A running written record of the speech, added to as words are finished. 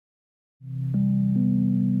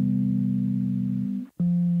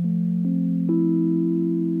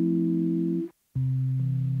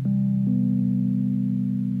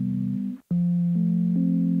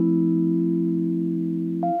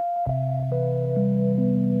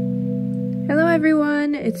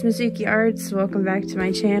everyone, it's Mizuki Arts. Welcome back to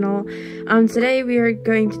my channel. Today we are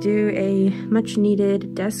going to do a much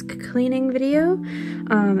needed desk cleaning video.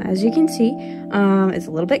 As you can see, it's a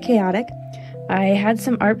little bit chaotic. I had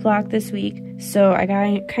some art block this week, so I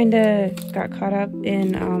kind of got caught up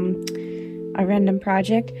in a random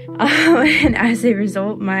project, and as a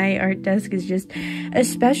result my art desk is just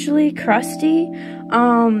especially crusty.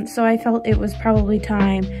 So I felt it was probably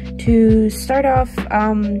time to start off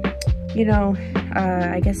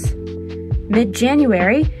I guess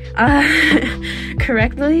mid-January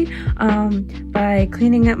correctly, by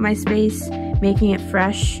cleaning up my space, making it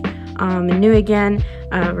fresh and new again.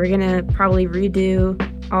 We're gonna probably redo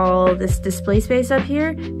all this display space up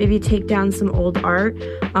here, maybe take down some old art,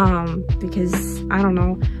 because I don't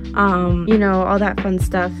know, all that fun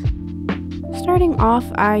stuff. Starting off,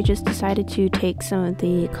 I just decided to take some of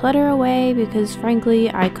the clutter away because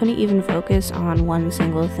frankly I couldn't even focus on one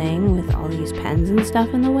single thing with all these pens and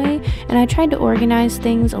stuff in the way, and I tried to organize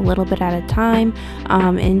things a little bit at a time,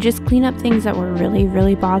 and just clean up things that were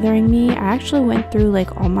really bothering me. I actually went through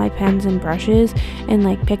like all my pens and brushes and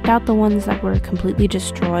like picked out the ones that were completely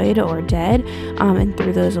destroyed or dead, and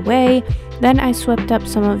threw those away. Then I swept up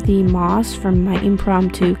some of the moss from my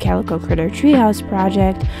impromptu Calico Critter treehouse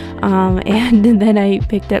project, and then I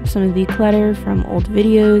picked up some of the clutter from old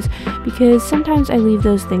videos because sometimes I leave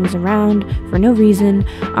those things around for no reason.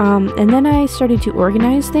 And then I started to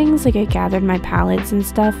organize things, like I gathered my palettes and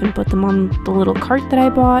stuff and put them on the little cart that I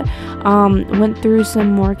bought. Went through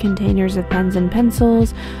some more containers of pens and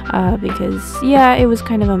pencils because yeah, it was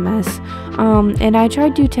kind of a mess. And I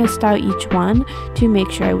tried to test out each one to make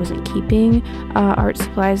sure I wasn't keeping art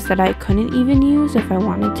supplies that I couldn't even use if I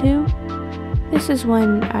wanted to. This is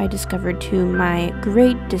when I discovered to my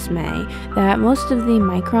great dismay that most of the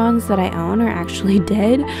microns that I own are actually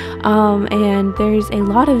dead, and there's a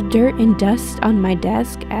lot of dirt and dust on my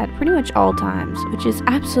desk at pretty much all times, which is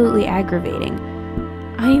absolutely aggravating.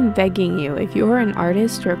 I am begging you, if you're an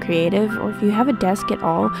artist or creative, or if you have a desk at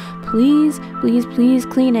all, please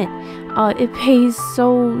clean it. It pays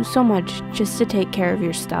so much just to take care of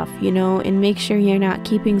your stuff, and make sure you're not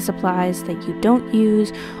keeping supplies that you don't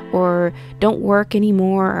use or don't work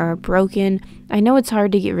anymore or are broken. I know it's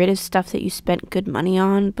hard to get rid of stuff that you spent good money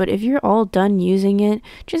on, but if you're all done using it,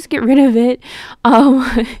 just get rid of it.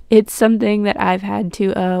 It's something that I've had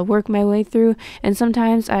to work my way through, and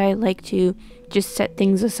sometimes I like to just set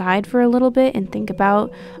things aside for a little bit and think about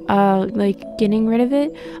like getting rid of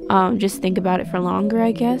it. Just think about it for longer,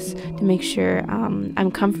 I guess, to make sure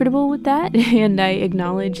I'm comfortable with that and I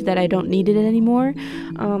acknowledge that I don't need it anymore.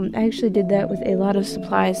 I actually did that with a lot of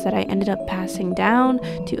supplies that I ended up passing down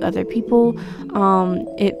to other people.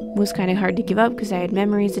 It was kind of hard to give up because I had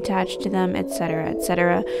memories attached to them,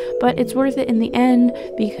 etc., but it's worth it in the end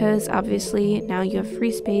because obviously now you have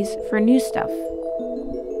free space for new stuff.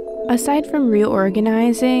 Aside from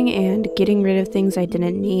reorganizing and getting rid of things I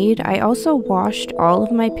didn't need, I also washed all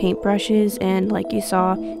of my paintbrushes, and like you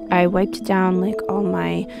saw, I wiped down like all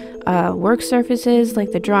my work surfaces,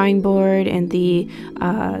 like the drawing board and the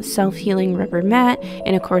self-healing rubber mat,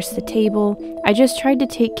 and of course the table. I just tried to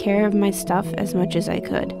take care of my stuff as much as I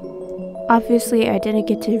could. Obviously, I didn't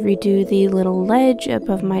get to redo the little ledge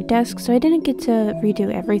above my desk, so I didn't get to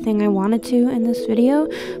redo everything I wanted to in this video,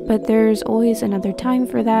 but there's always another time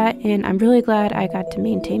for that, and I'm really glad I got to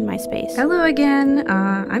maintain my space. Hello again,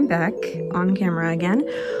 I'm back on camera again.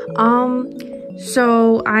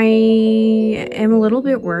 So I am a little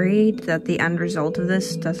bit worried that the end result of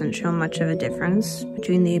this doesn't show much of a difference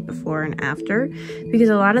between the before and after, because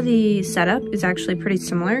a lot of the setup is actually pretty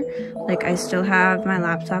similar. Like, I still have my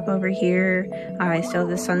laptop over here, I still have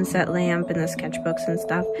the sunset lamp and the sketchbooks and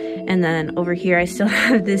stuff, and then over here I still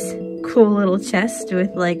have this cool little chest with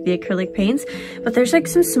like the acrylic paints, but there's like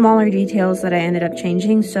some smaller details that I ended up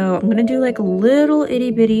changing, so I'm gonna do like a little itty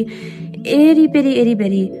bitty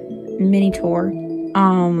mini tour,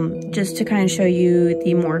 just to kind of show you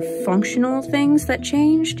the more functional things that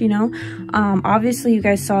changed, obviously you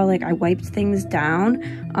guys saw like I wiped things down.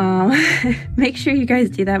 Make sure you guys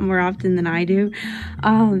do that more often than I do,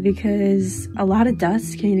 because a lot of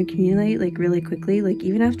dust can accumulate like really quickly. Like,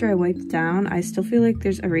 even after I wiped down, I still feel like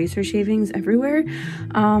there's eraser shavings everywhere,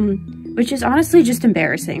 which is honestly just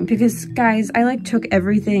embarrassing because, guys, I like took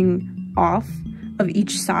everything off of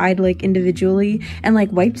each side like individually and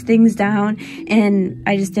like wiped things down, and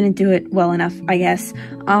I just didn't do it well enough, I guess.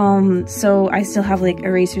 So I still have like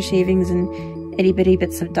eraser shavings and itty bitty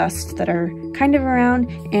bits of dust that are kind of around,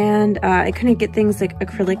 and I couldn't get things like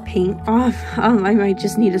acrylic paint off. I might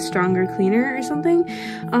just need a stronger cleaner or something,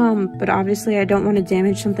 but obviously I don't want to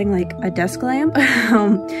damage something like a desk lamp.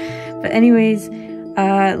 But anyways,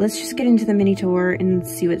 let's just get into the mini tour and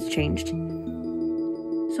see what's changed.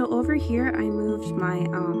 So over here I moved my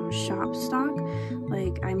shop stock,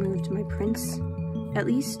 like I moved my prints. At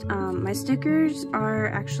least, my stickers are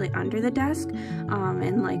actually under the desk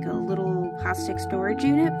in like a little plastic storage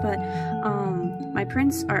unit, but my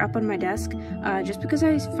prints are up on my desk just because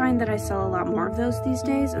I find that I sell a lot more of those these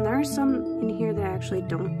days, and there are some in here that I actually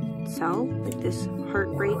don't sell, like this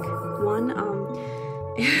Heartbreak one.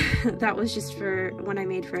 That was just for one I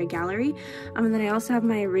made for a gallery. And then I also have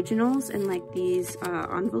my originals in like these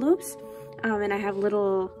envelopes. And I have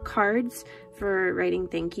little cards for writing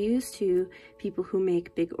thank yous to people who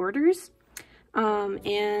make big orders.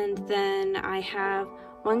 And then I have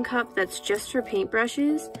one cup that's just for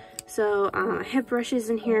paintbrushes. So I have brushes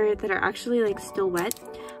in here that are actually like still wet.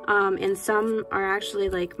 And some are actually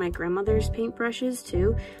like my grandmother's paintbrushes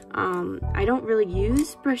too. I don't really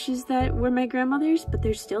use brushes that were my grandmother's, but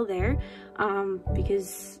they're still there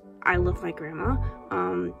because I love my grandma,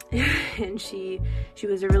 and she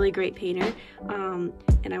was a really great painter,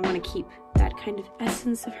 and I want to keep that kind of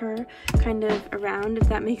essence of her kind of around, if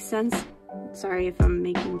that makes sense. Sorry if I'm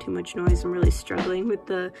making too much noise, I'm really struggling with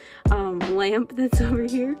the lamp that's over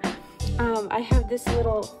here. I have this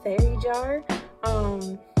little fairy jar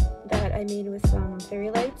that I made with some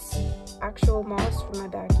fairy lights, actual moss from my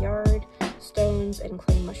backyard, stones, and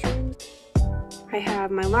clay mushrooms. I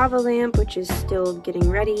have my lava lamp, which is still getting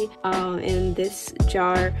ready, and this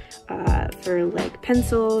jar for like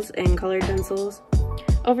pencils and colored pencils.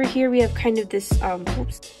 Over here we have kind of this,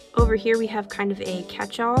 over here we have kind of a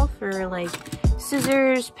catch-all for like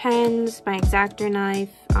scissors, pens, my X-Acto knife,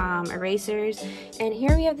 erasers, and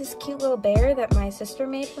here we have this cute little bear that my sister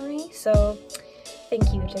made for me, so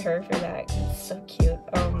thank you to her for that. It's so cute.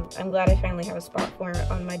 I'm glad I finally have a spot for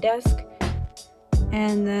it on my desk.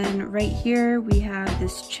 And then right here we have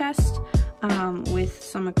this chest with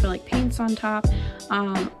some acrylic paints on top.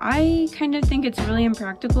 I kind of think it's really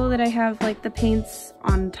impractical that I have like the paints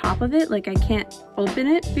on top of it, like I can't open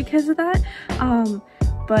it because of that.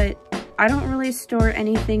 But I don't really store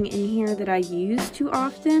anything in here that I use too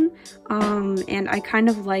often, and I kind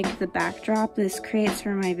of like the backdrop this creates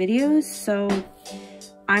for my videos, so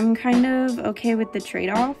I'm kind of okay with the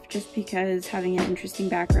trade-off, just because having an interesting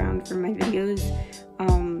background for my videos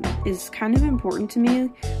is kind of important to me.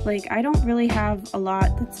 Like, I don't really have a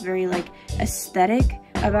lot that's very like aesthetic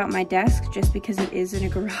about my desk, just because it is in a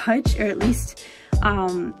garage, or at least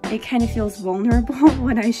it kind of feels vulnerable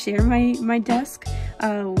when I share my desk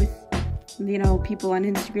with, you know, people on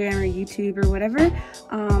Instagram or YouTube or whatever.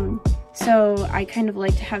 So I kind of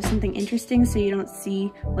like to have something interesting, so you don't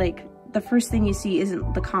see like the first thing you see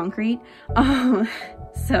isn't the concrete.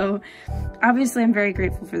 So obviously I'm very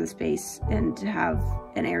grateful for the space and to have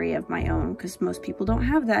an area of my own, because most people don't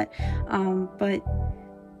have that. But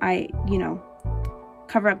I, you know,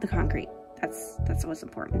 cover up the concrete. That's what's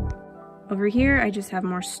important. Over here I just have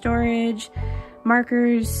more storage,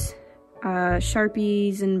 markers,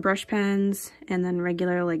 Sharpies and brush pens, and then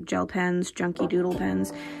regular like gel pens, junky doodle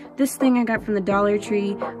pens. This thing I got from the Dollar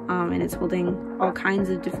Tree, and it's holding all kinds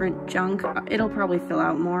of different junk. It'll probably fill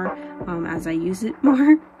out more as I use it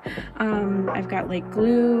more. I've got like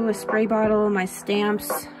glue, a spray bottle, my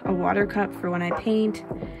stamps, a water cup for when I paint,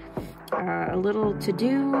 a little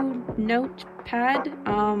to-do notepad,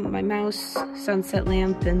 my mouse, sunset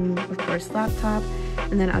lamp, and of course laptop.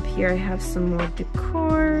 And then up here I have some more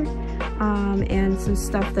decor, and some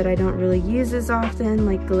stuff that I don't really use as often,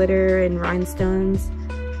 like glitter and rhinestones.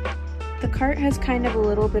 The cart has kind of a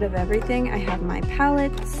little bit of everything. I have my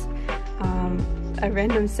palettes, a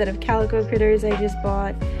random set of calico critters I just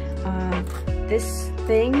bought, this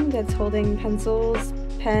thing that's holding pencils,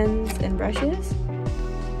 pens, and brushes.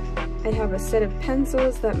 I have a set of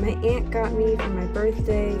pencils that my aunt got me for my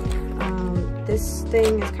birthday. This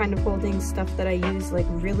thing is kind of holding stuff that I use like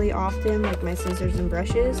really often, like my scissors and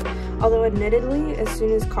brushes. Although admittedly, as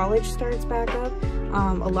soon as college starts back up,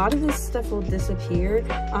 a lot of this stuff will disappear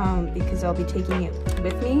because I'll be taking it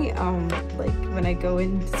with me like when I go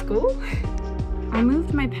into school. I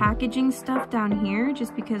moved my packaging stuff down here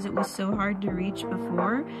just because it was so hard to reach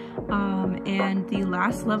before, and the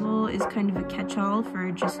last level is kind of a catch-all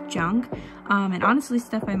for just junk, and honestly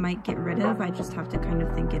stuff I might get rid of. I just have to kind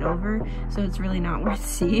of think it over, so it's really not worth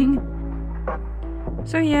seeing.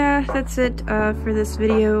 So yeah, that's it for this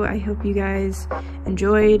video. I hope you guys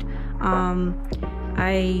enjoyed.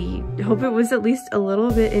 I hope it was at least a little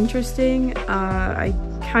bit interesting. I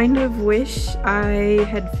kind of wish I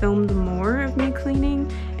had filmed more of me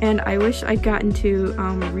cleaning, and I wish I'd gotten to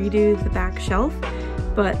redo the back shelf,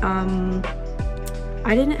 but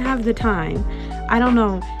I didn't have the time. I don't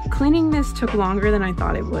know, cleaning this took longer than I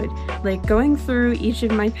thought it would. Like, going through each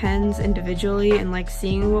of my pens individually and like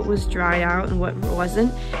seeing what was dried out and what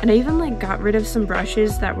wasn't, and I even like got rid of some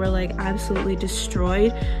brushes that were like absolutely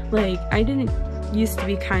destroyed. Like, I didn't used to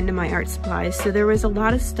be kind to my art supplies, so there was a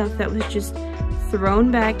lot of stuff that was just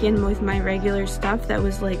thrown back in with my regular stuff that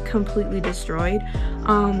was like completely destroyed.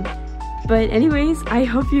 But anyways, I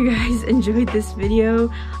hope you guys enjoyed this video.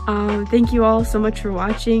 Thank you all so much for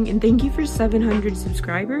watching, and thank you for 700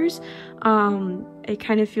 subscribers. It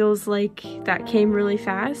kind of feels like that came really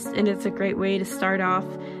fast, and it's a great way to start off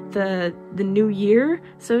the new year,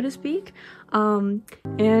 so to speak.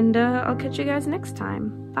 And I'll catch you guys next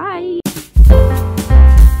time. Bye!